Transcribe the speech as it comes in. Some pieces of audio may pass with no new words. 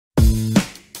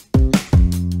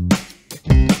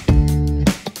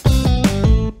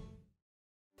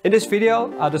In this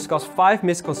video, I'll discuss 5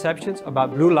 misconceptions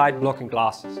about blue light blocking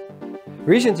glasses. In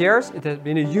recent years, it has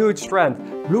been a huge trend,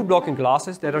 blue blocking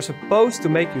glasses that are supposed to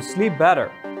make you sleep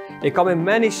better. They come in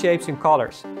many shapes and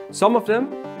colors. Some of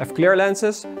them have clear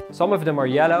lenses, some of them are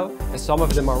yellow, and some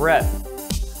of them are red.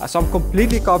 Some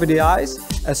completely cover the eyes,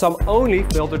 and some only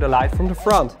filter the light from the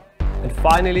front. And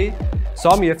finally,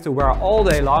 some you have to wear all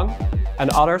day long,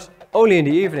 and others only in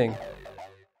the evening.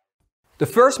 The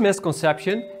first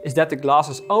misconception is that the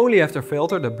glasses only have to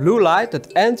filter the blue light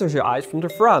that enters your eyes from the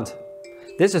front.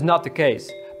 This is not the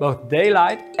case. Both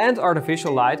daylight and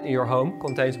artificial light in your home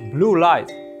contains blue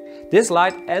light. This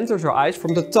light enters your eyes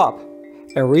from the top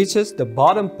and reaches the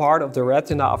bottom part of the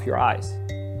retina of your eyes.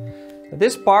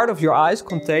 This part of your eyes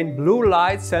contains blue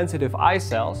light sensitive eye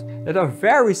cells that are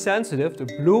very sensitive to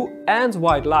blue and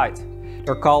white light.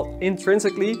 They're called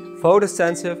intrinsically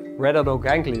photosensitive retinal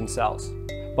ganglion cells.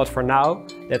 But for now,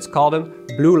 let's call them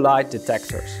blue light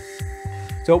detectors.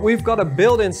 So we've got a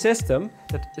built-in system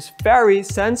that is very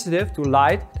sensitive to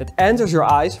light that enters your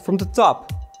eyes from the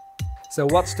top. So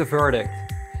what's the verdict?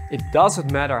 It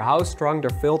doesn't matter how strong the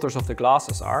filters of the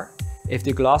glasses are. If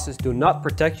the glasses do not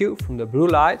protect you from the blue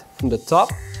light from the top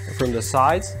and from the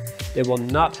sides, they will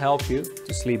not help you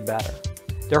to sleep better.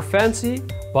 They're fancy,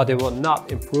 but they will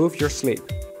not improve your sleep.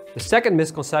 The second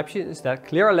misconception is that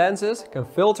clear lenses can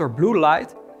filter blue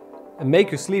light and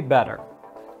make you sleep better.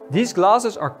 These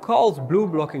glasses are called blue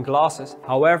blocking glasses,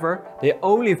 however, they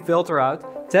only filter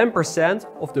out 10%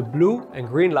 of the blue and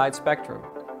green light spectrum.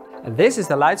 And this is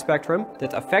the light spectrum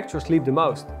that affects your sleep the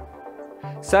most.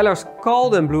 Sellers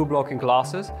call them blue blocking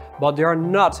glasses, but they are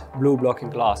not blue blocking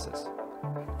glasses.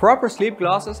 Proper sleep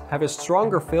glasses have a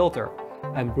stronger filter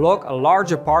and block a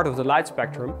larger part of the light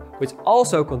spectrum, which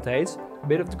also contains a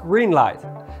bit of the green light.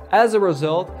 As a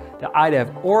result, they either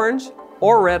have orange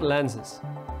or red lenses.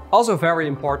 Also very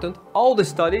important, all the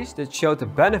studies that show the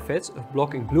benefits of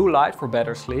blocking blue light for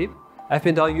better sleep have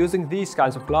been done using these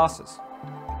kinds of glasses.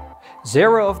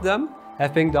 0 of them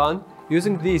have been done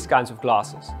using these kinds of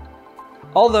glasses.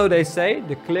 Although they say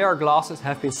the clear glasses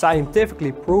have been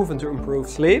scientifically proven to improve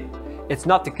sleep, it's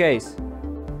not the case.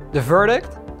 The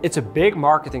verdict? It's a big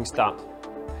marketing stunt.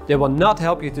 They will not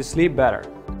help you to sleep better.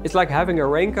 It's like having a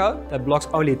raincoat that blocks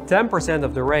only 10%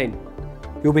 of the rain.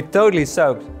 You'll be totally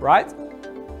soaked, right?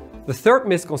 The third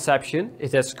misconception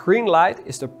is that screen light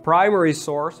is the primary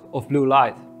source of blue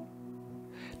light.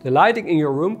 The lighting in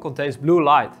your room contains blue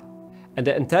light, and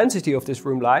the intensity of this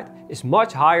room light is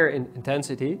much higher in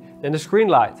intensity than the screen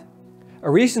light.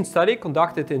 A recent study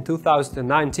conducted in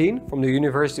 2019 from the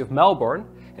University of Melbourne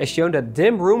has shown that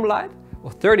dim room light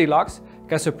of 30 lux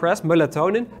can suppress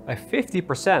melatonin by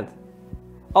 50%.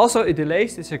 Also, it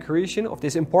delays the secretion of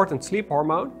this important sleep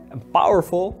hormone and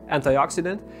powerful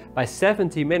antioxidant by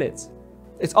 70 minutes.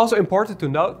 It's also important to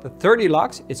note that 30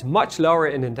 lux is much lower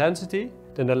in intensity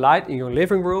than the light in your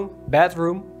living room,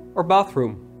 bedroom or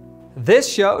bathroom.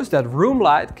 This shows that room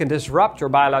light can disrupt your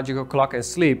biological clock and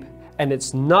sleep, and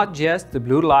it's not just the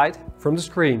blue light from the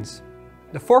screens.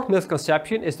 The fourth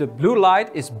misconception is that blue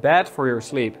light is bad for your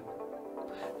sleep.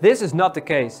 This is not the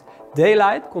case.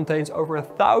 Daylight contains over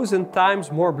 1,000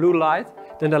 times more blue light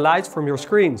than the lights from your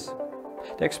screens.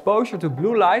 The exposure to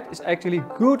blue light is actually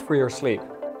good for your sleep.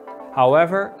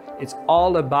 However, it's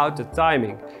all about the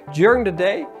timing. During the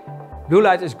day, blue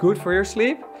light is good for your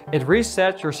sleep. It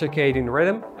resets your circadian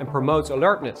rhythm and promotes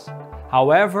alertness.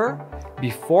 However,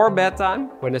 before bedtime,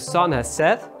 when the sun has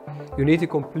set, you need to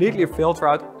completely filter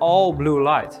out all blue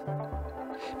light.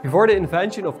 Before the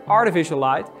invention of artificial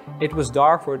light, it was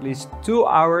dark for at least 2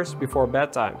 hours before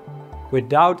bedtime,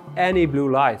 without any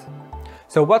blue light.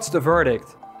 So what's the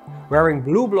verdict? Wearing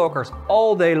blue blockers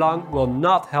all day long will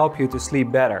not help you to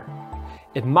sleep better.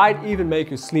 It might even make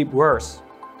you sleep worse.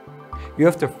 You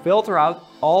have to filter out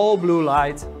all blue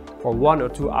light for 1 or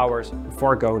 2 hours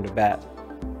before going to bed.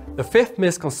 The fifth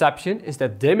misconception is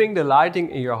that dimming the lighting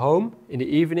in your home in the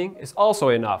evening is also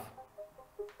enough.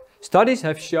 Studies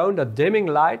have shown that dimming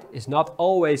light is not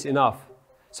always enough.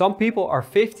 Some people are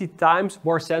 50 times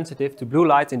more sensitive to blue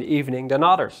light in the evening than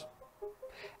others.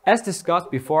 As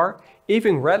discussed before,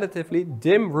 even relatively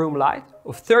dim room light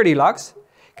of 30 lux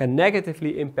can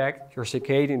negatively impact your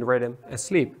circadian rhythm and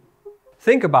sleep.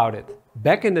 Think about it.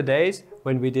 Back in the days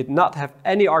when we did not have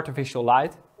any artificial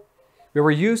light, we were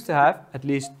used to have at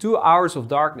least 2 hours of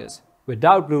darkness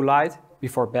without blue light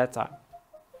before bedtime.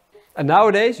 And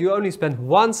nowadays you only spend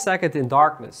 1 second in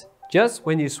darkness, just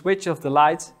when you switch off the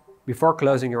lights before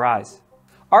closing your eyes.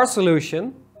 Our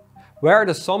solution? Wear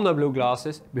the Somnoblue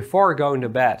glasses before going to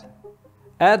bed.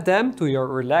 Add them to your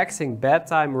relaxing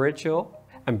bedtime ritual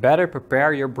and better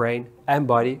prepare your brain and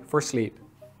body for sleep.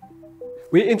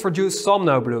 We introduced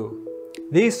Somnoblue.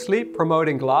 These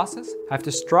sleep-promoting glasses have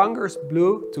the strongest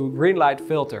blue to green light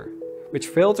filter, which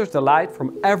filters the light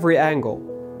from every angle.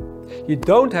 You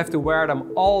don't have to wear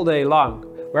them all day long.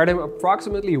 Wear them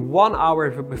approximately 1 hour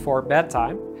before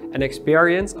bedtime and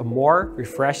experience a more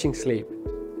refreshing sleep.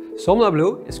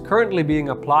 Somnoblue is currently being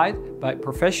applied by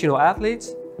professional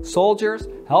athletes, soldiers,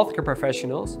 healthcare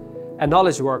professionals, and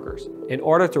knowledge workers in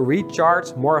order to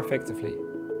recharge more effectively.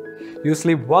 You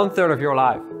sleep 1/3 of your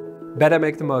life. Better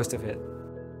make the most of it.